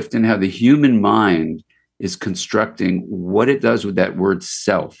shift in how the human mind is constructing what it does with that word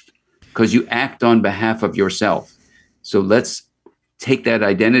self, because you act on behalf of yourself. So let's take that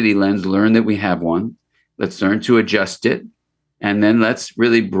identity lens, learn that we have one. Let's learn to adjust it. And then let's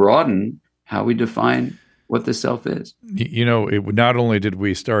really broaden how we define what the self is. Not only did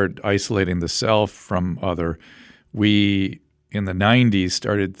we start isolating the self from other, we in the 90s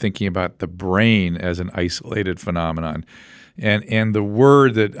started thinking about the brain as an isolated phenomenon. And the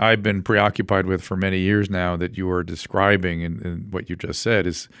word that I've been preoccupied with for many years now that you are describing and what you just said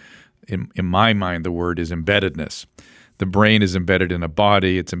is, in my mind, the word is embeddedness. The brain is embedded in a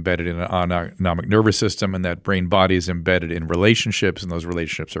body, it's embedded in an autonomic nervous system, and that brain body is embedded in relationships, and those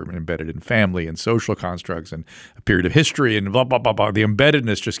relationships are embedded in family and social constructs and a period of history and blah, blah, blah, blah. The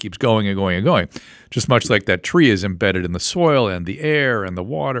embeddedness just keeps going and going and going. Just much like that tree is embedded in the soil and the air and the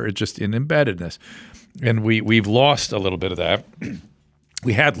water, it's just in embeddedness. And we've lost a little bit of that.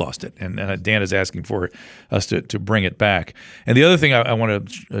 We had lost it, and Dan is asking for us to bring it back. And the other thing I want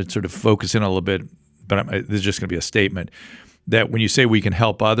to sort of focus in on a little bit, but this is just going to be a statement, that when you say we can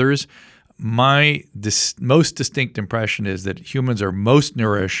help others, my most distinct impression is that humans are most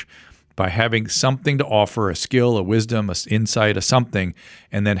nourished by having something to offer, a skill, a wisdom, an insight, a something,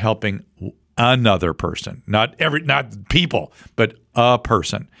 and then helping another person, not people, but a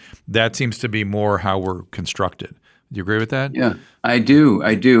person. That seems to be more how we're constructed. Do you agree with that? Yeah, I do.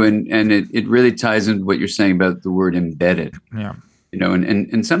 And it really ties into what you're saying about the word embedded. Yeah.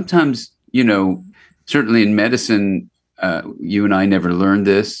 And sometimes, certainly in medicine, you and I never learned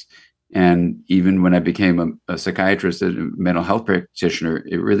this. And even when I became a psychiatrist, a mental health practitioner,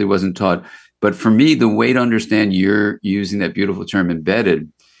 it really wasn't taught. But for me, the way to understand you're using that beautiful term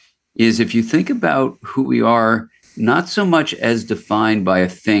embedded is if you think about who we are, not so much as defined by a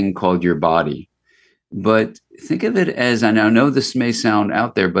thing called your body, but think of it as, and I know this may sound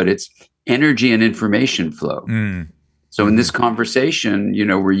out there, but it's energy and information flow. Mm. So in this conversation,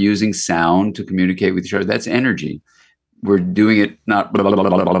 we're using sound to communicate with each other. That's energy. We're doing it not blah, blah, blah,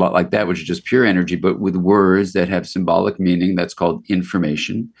 blah, blah, blah, like that, which is just pure energy, but with words that have symbolic meaning. That's called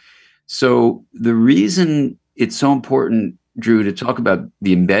information. So the reason it's so important, Drew, to talk about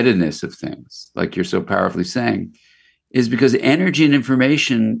the embeddedness of things, like you're so powerfully saying, is because energy and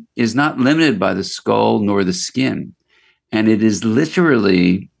information is not limited by the skull nor the skin. And it is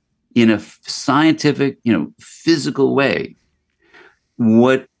literally, in a scientific, physical way,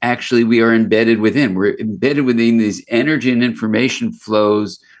 what actually we are embedded within. We're embedded within these energy and information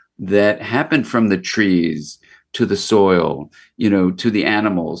flows that happen from the trees to the soil, to the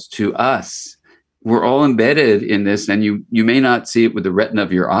animals, to us. We're all embedded in this, and you may not see it with the retina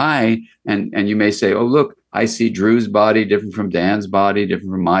of your eye, and you may say, oh, look, I see Drew's body different from Dan's body,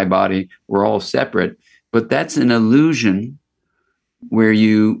 different from my body. We're all separate. But that's an illusion where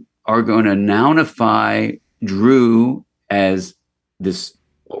you are going to nounify Drew as this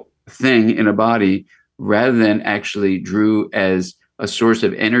thing in a body rather than actually Drew as a source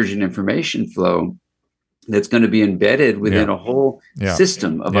of energy and information flow that's going to be embedded within a whole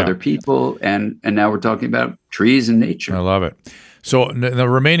system of Yeah. other people. And now we're talking about trees and nature. I love it. So in the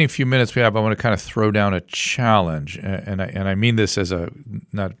remaining few minutes we have, I want to kind of throw down a challenge, and I mean this as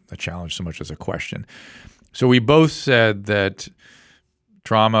not a challenge so much as a question. So we both said that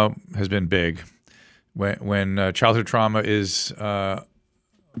trauma has been big. When childhood trauma is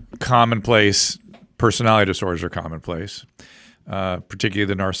commonplace, personality disorders are commonplace, particularly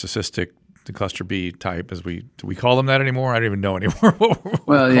the narcissistic, the cluster B type, do we call them that anymore? I don't even know anymore.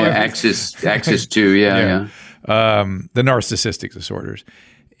 Well, yeah, axis 2, yeah. The narcissistic disorders.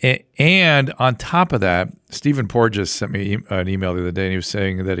 And on top of that, Stephen Porges sent me an email the other day, and he was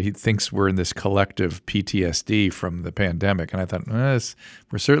saying that he thinks we're in this collective PTSD from the pandemic. And I thought,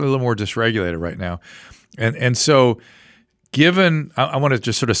 we're certainly a little more dysregulated right now. And so given, I want to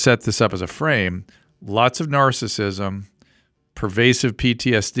just sort of set this up as a frame, lots of narcissism, pervasive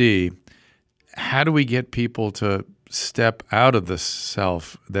PTSD, how do we get people to step out of the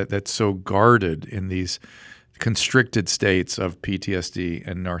self that's so guarded in these constricted states of PTSD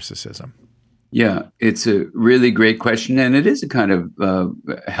and narcissism? Yeah, it's a really great question. And it is a kind of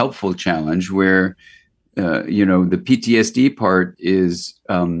helpful challenge where, the PTSD part is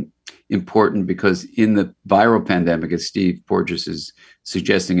important because in the viral pandemic, as Steve Porges is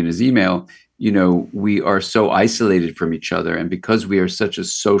suggesting in his email, we are so isolated from each other. And because we are such a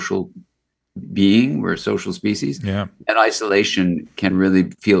social being, we're a social species, and isolation can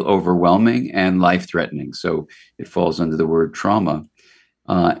really feel overwhelming and life-threatening. So it falls under the word trauma.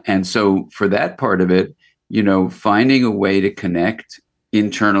 And so for that part of it, finding a way to connect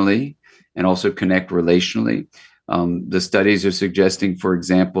internally and also connect relationally. The studies are suggesting, for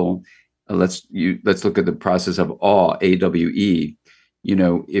example, let's look at the process of awe, AWE.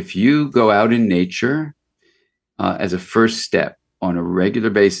 If you go out in nature as a first step, on a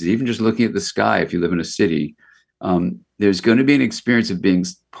regular basis, even just looking at the sky, if you live in a city, there's going to be an experience of being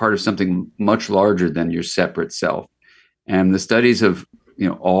part of something much larger than your separate self. And the studies of,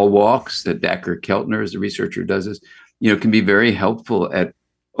 all walks that Dacher Keltner, as the researcher, does this, can be very helpful at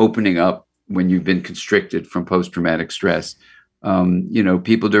opening up when you've been constricted from post-traumatic stress.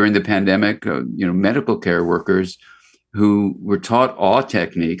 People during the pandemic, medical care workers who were taught awe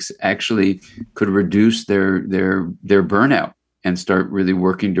techniques actually could reduce their burnout and start really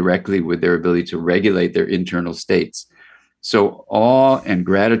working directly with their ability to regulate their internal states. So awe and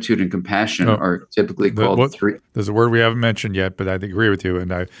gratitude and compassion are typically called three. There's a word we haven't mentioned yet, but I agree with you,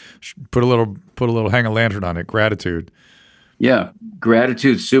 and I put a little hang a lantern on it. Gratitude. Yeah,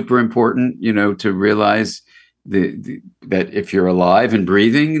 gratitude, super important. To realize that if you're alive and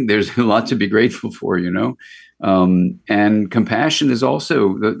breathing, there's a lot to be grateful for. And compassion is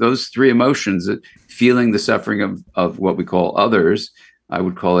also those three emotions, feeling the suffering of what we call others. I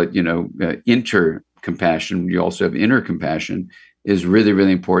would call it, inter-compassion. You also have inner compassion is really,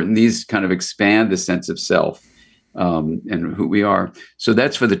 really important. These kind of expand the sense of self and who we are. So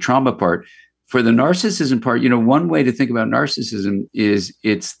that's for the trauma part. For the narcissism part, one way to think about narcissism is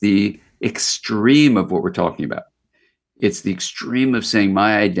it's the extreme of what we're talking about. It's the extreme of saying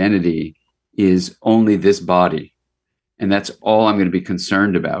my identity is only this body, and that's all I'm going to be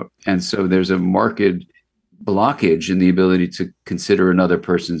concerned about. And so there's a marked blockage in the ability to consider another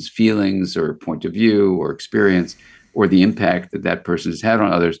person's feelings or point of view or experience or the impact that person has had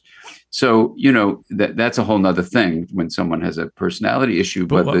on others. So, that's a whole nother thing when someone has a personality issue.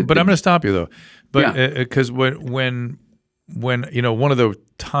 But I'm going to stop you though. But because when one of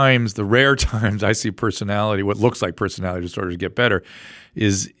the rare times I see what looks like personality disorders get better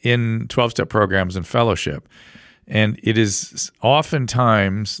is in 12-step programs and fellowship. And it is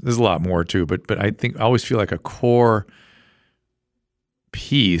oftentimes, there's a lot more too, but I always feel like a core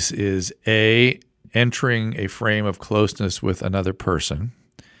piece is entering a frame of closeness with another person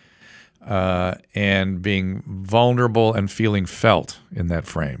and being vulnerable and feeling felt in that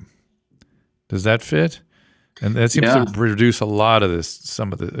frame. Does that fit? And that seems to reduce a lot of this,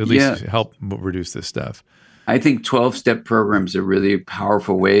 at least help reduce this stuff. I think 12-step programs are really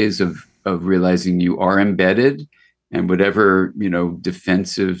powerful ways of realizing you are embedded, and whatever,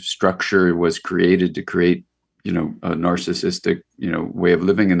 defensive structure was created to create, a narcissistic, way of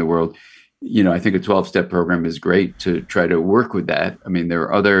living in the world. I think a 12-step program is great to try to work with that. I mean, there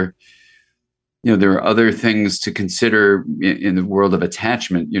are other things to consider in the world of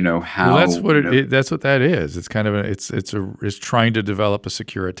attachment. How that's what that's what that is. It's kind of it's trying to develop a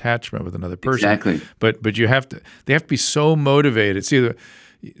secure attachment with another person. Exactly. But they have to be so motivated. See,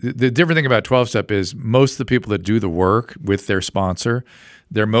 the different thing about 12-step is most of the people that do the work with their sponsor,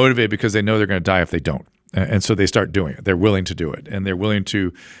 they're motivated because they know they're going to die if they don't, and so they start doing it. They're willing to do it, and they're willing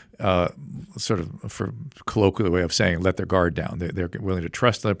to sort of, for colloquial way of saying, let their guard down. They're willing to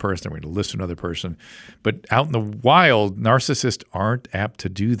trust another person. They're willing to listen to another person. But out in the wild, narcissists aren't apt to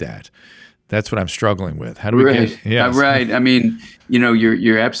do that. That's what I'm struggling with. How do we get? Yes. Right. I mean,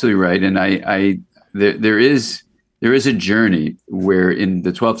 you're absolutely right. And there is a journey where in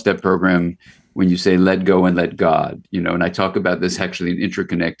the 12-step program, when you say let go and let God, and I talk about this actually in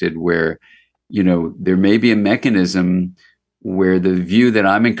Interconnected, where, there may be a mechanism where the view that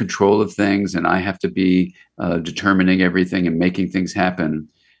I'm in control of things and I have to be determining everything and making things happen,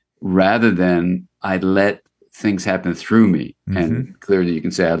 rather than I let things happen through me. Mm-hmm. And clearly you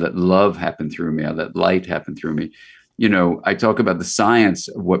can say I let love happen through me. I let light happen through me. I talk about the science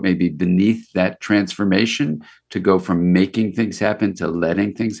of what may be beneath that transformation to go from making things happen to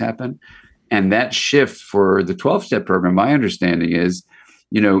letting things happen. And that shift for the 12-step program, my understanding is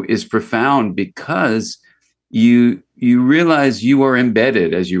profound, because you realize you are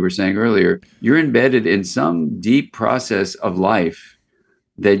embedded, as you were saying earlier, you're embedded in some deep process of life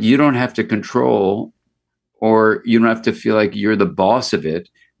that you don't have to control, or you don't have to feel like you're the boss of it,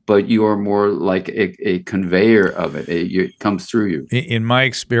 but you are more like a conveyor of it. It comes through you. In my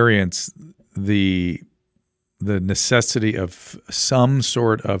experience, the necessity of some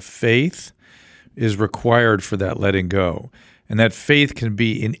sort of faith is required for that letting go. And that faith can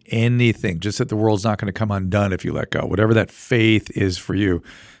be in anything, just that the world's not going to come undone if you let go, whatever that faith is for you.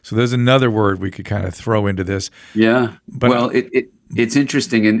 So there's another word we could kind of throw into this. Yeah. But it's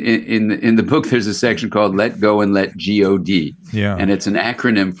interesting. In the book, there's a section called Let Go and Let God. Yeah. And it's an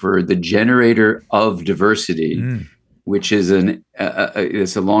acronym for the generator of diversity, which is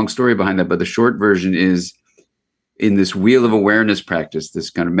it's a long story behind that. But the short version is, in this wheel of awareness practice, this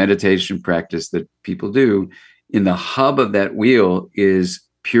kind of meditation practice that people do, in the hub of that wheel is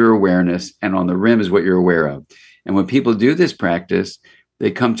pure awareness, and on the rim is what you're aware of. And when people do this practice,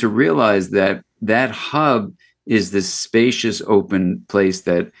 they come to realize that that hub is this spacious, open place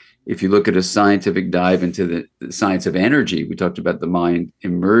that, if you look at a scientific dive into the science of energy, we talked about the mind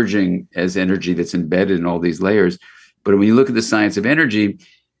emerging as energy that's embedded in all these layers. But when you look at the science of energy,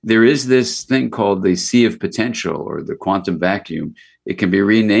 there is this thing called the sea of potential, or the quantum vacuum. It can be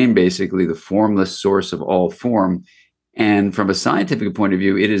renamed basically the formless source of all form. And from a scientific point of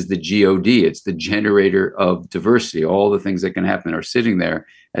view, it is the God. It's the generator of diversity. All the things that can happen are sitting there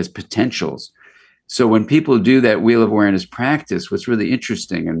as potentials. So when people do that wheel of awareness practice, what's really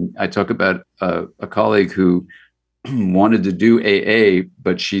interesting, and I talk about a colleague who wanted to do AA,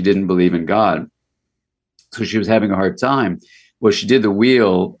 but she didn't believe in God. So she was having a hard time. Well, she did the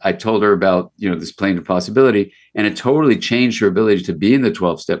wheel. I told her about, this plane of possibility, and it totally changed her ability to be in the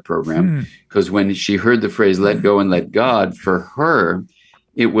 12-step program. Because when she heard the phrase, let go and let God, for her,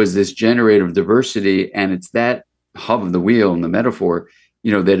 it was this generator of diversity. And it's that hub of the wheel in the metaphor,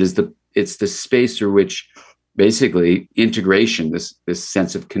 that it's the space through which basically integration, this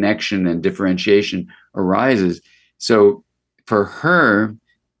sense of connection and differentiation arises. So for her,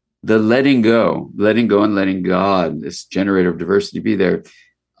 the letting go and letting God, this generator of diversity, be there,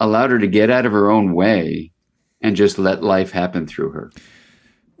 allowed her to get out of her own way and just let life happen through her.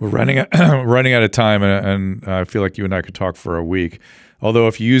 We're running out of time, and I feel like you and I could talk for a week. Although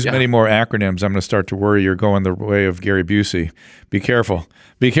if you use many more acronyms, I'm going to start to worry you're going the way of Gary Busey. Be careful.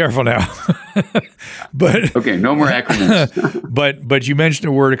 Be careful now. But okay, no more acronyms. but you mentioned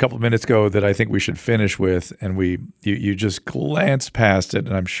a word a couple of minutes ago that I think we should finish with, and you just glanced past it,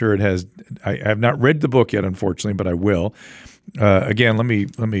 and I'm sure it has. I have not read the book yet, unfortunately, but I will. Again, let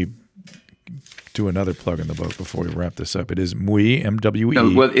me do another plug in the book before we wrap this up. It is MWE, M-W-E.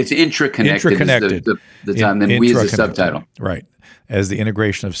 No, well, it's Intraconnected. Intraconnected. The time, then we is the subtitle. Right. As the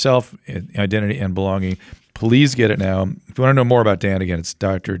integration of self, identity, and belonging. Please get it now. If you want to know more about Dan, again, it's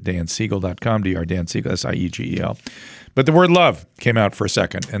drdansiegel.com, Dr. Dan Siegel, Siegel. But the word love came out for a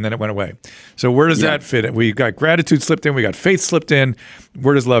second, and then it went away. So where does that fit in? We got gratitude slipped in. We got faith slipped in.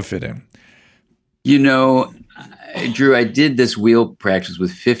 Where does love fit in? Drew, I did this wheel practice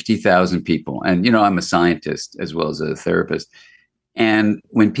with 50,000 people. And, I'm a scientist as well as a therapist. And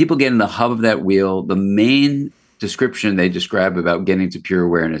when people get in the hub of that wheel, the main description they describe about getting to pure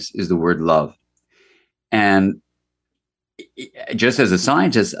awareness is the word love. And just as a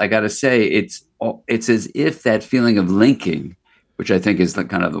scientist, I got to say, it's as if that feeling of linking, which I think is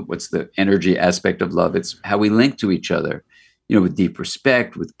what's the energy aspect of love. It's how we link to each other, with deep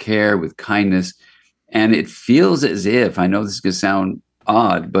respect, with care, with kindness. And it feels as if, I know this is going to sound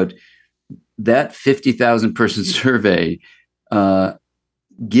odd, but that 50,000 person survey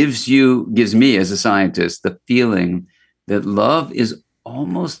gives me as a scientist the feeling that love is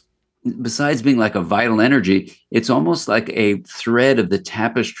almost besides being like a vital energy, it's almost like a thread of the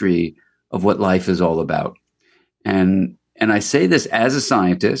tapestry of what life is all about. And I say this as a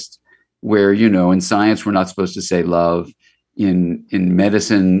scientist, where, in science, we're not supposed to say love. In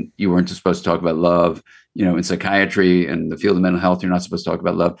medicine, you weren't supposed to talk about love. In psychiatry and the field of mental health, you're not supposed to talk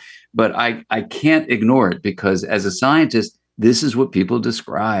about love. But I can't ignore it, because as a scientist, this is what people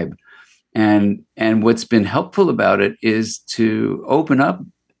describe. And what's been helpful about it is to open up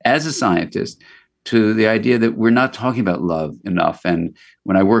as a scientist to the idea that we're not talking about love enough. And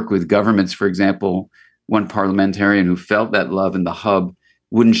when I work with governments, for example, one parliamentarian who felt that love in the hub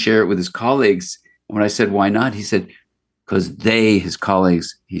wouldn't share it with his colleagues. When I said, why not? He said, because his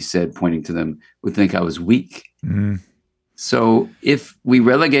colleagues, he said, pointing to them, would think I was weak. Mm. So if we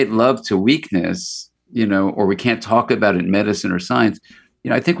relegate love to weakness, or we can't talk about it in medicine or science,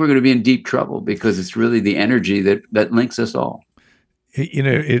 I think we're going to be in deep trouble, because it's really the energy that links us all.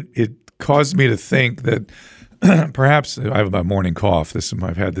 It caused me to think that perhaps I have a morning cough.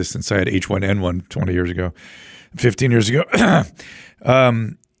 I've had this since I had H1N1 20 years ago, 15 years ago.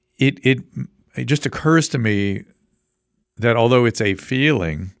 It just occurs to me that although it's a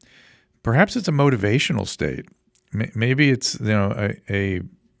feeling, perhaps it's a motivational state. Maybe it's a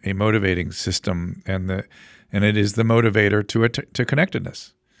motivating system, and it is the motivator to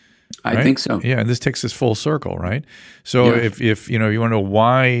connectedness. Right? I think so. Yeah, and this takes us full circle, right? So if you want to know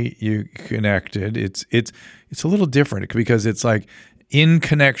why you connected, it's a little different, because it's like in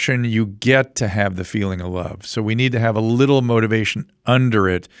connection you get to have the feeling of love. So we need to have a little motivation under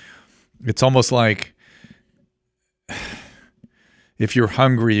it. It's almost like if you're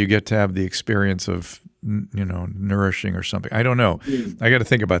hungry, you get to have the experience of nourishing or something. I don't know. I got to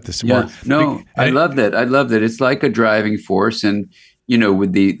think about this more. No, I love that. It's like a driving force. And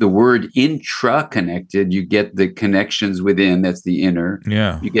with the word intra-connected, you get the connections within, that's the inner.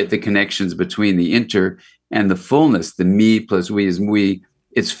 Yeah. You get the connections between the inter, and the fullness, the me plus we is we.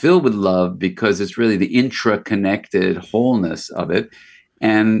 It's filled with love, because it's really the intra-connected wholeness of it.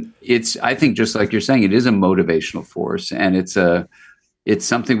 And I think, just like you're saying, it is a motivational force, and it's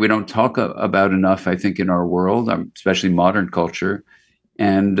something we don't talk about enough, I think, in our world, especially modern culture.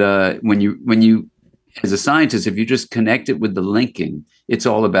 And when you, as a scientist, if you just connect it with the linking, it's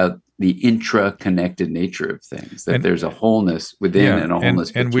all about the intra-connected nature of things, that there's a wholeness within and a wholeness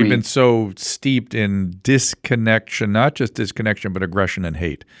between. And we've been so steeped in disconnection, not just disconnection, but aggression and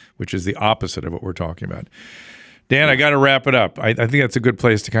hate, which is the opposite of what we're talking about. Dan, I got to wrap it up. I think that's a good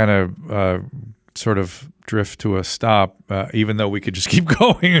place to kind of sort of drift to a stop, even though we could just keep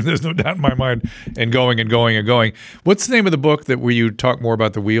going, and there's no doubt in my mind, and going and going and going. What's the name of the book where you talk more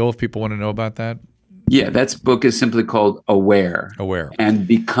about the wheel, if people want to know about that? Yeah, that book is simply called Aware. And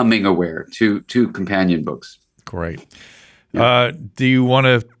Becoming Aware, two companion books. Great. Yeah. Do you want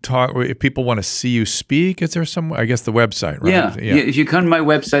to talk, if people want to see you speak, is there some, I guess the website, right? Yeah. If you come to my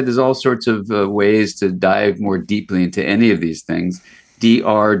website, there's all sorts of ways to dive more deeply into any of these things.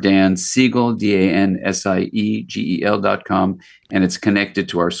 Dr. Dan Siegel, DANSIEGEL.com, and it's connected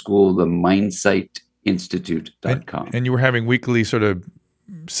to our school, the MindsightInstitute.com. And you were having weekly sort of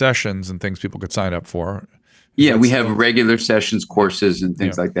sessions and things people could sign up for. Yeah, we have regular sessions, courses, and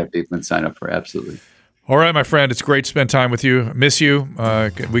things like that people can sign up for, absolutely. All right, my friend, it's great to spend time with you. Miss you.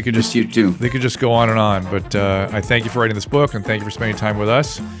 We could miss you too. We could just go on and on, but I thank you for writing this book, and thank you for spending time with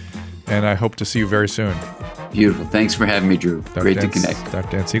us, and I hope to see you very soon. Beautiful. Thanks for having me, Drew. Great to connect.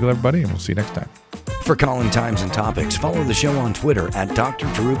 Dr. Dan Siegel, everybody, and we'll see you next time. For calling times and topics, follow the show on Twitter at Dr.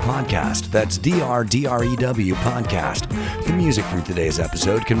 Drew Podcast. That's DRDREW Podcast. The music from today's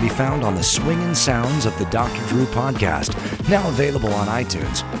episode can be found on the Swingin' Sounds of the Dr. Drew Podcast, now available on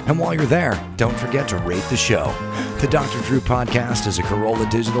iTunes. And while you're there, don't forget to rate the show. The Dr. Drew Podcast is a Corolla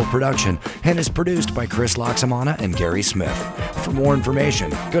Digital production and is produced by Chris Loxamana and Gary Smith. For more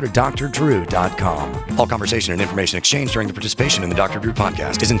information, go to drdrew.com. All conversation and information exchanged during the participation in the Dr. Drew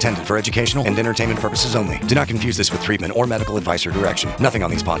Podcast is intended for educational and entertainment purposes only. Do not confuse this with treatment or medical advice or direction. Nothing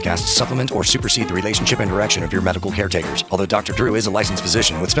on these podcasts supplement or supersede the relationship and direction of your medical caretakers. Although Dr. Drew is a licensed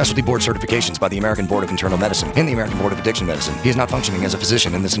physician with specialty board certifications by the American Board of Internal Medicine and the American Board of Addiction Medicine, he is not functioning as a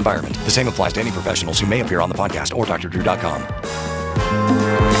physician in this environment. The same applies to any professionals who may appear on the podcast or drdrew.com.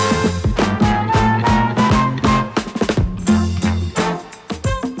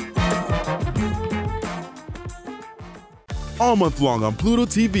 All month long on Pluto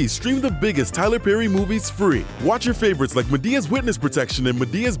TV, stream the biggest Tyler Perry movies free. Watch your favorites like Medea's Witness Protection and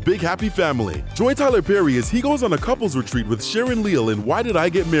Medea's Big Happy Family. Join Tyler Perry as he goes on a couples retreat with Sharon Leal in Why Did I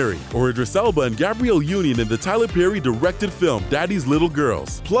Get Married? Or Idris Elba and Gabrielle Union in the Tyler Perry directed film Daddy's Little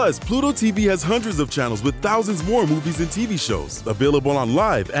Girls. Plus, Pluto TV has hundreds of channels with thousands more movies and TV shows, available on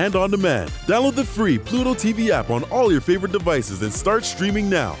live and on demand. Download the free Pluto TV app on all your favorite devices and start streaming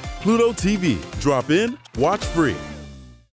now. Pluto TV. Drop in, watch free.